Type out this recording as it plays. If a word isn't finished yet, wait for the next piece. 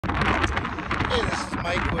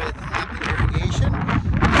Mike with Happy Irrigation.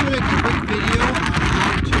 I'm going to make a quick video on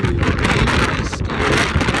how to manually steer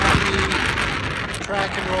the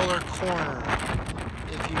track and roller corner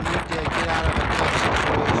if you need to get out of a tough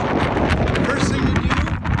situation. The first thing to do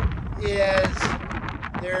is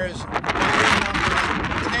there's wire number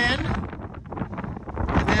 10,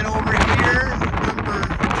 and then over here number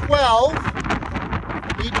 12.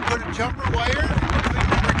 Need to put a jumper wire between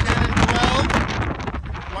number 10 and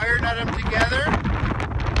 12, wire nut them together,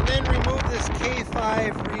 and then remove this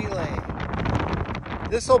K5 relay.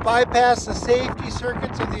 This will bypass the safety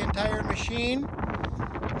circuits of the entire machine,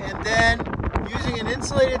 and then using an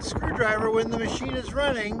insulated screwdriver when the machine is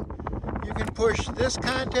running, you can push this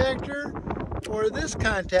contactor or this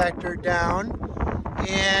contactor down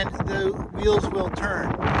and the wheels will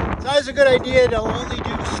turn. It's always a good idea to only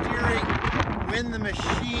do steering when the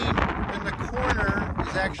machine, when the corner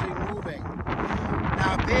is actually moving.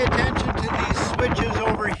 Now pay attention to these switches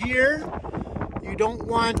over here. You don't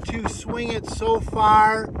want to swing it so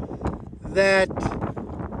far that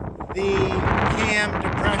the cam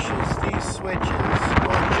depresses these switches,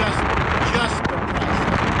 or just depress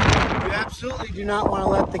it. You absolutely do not want to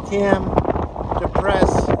let the cam depress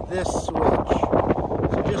this switch.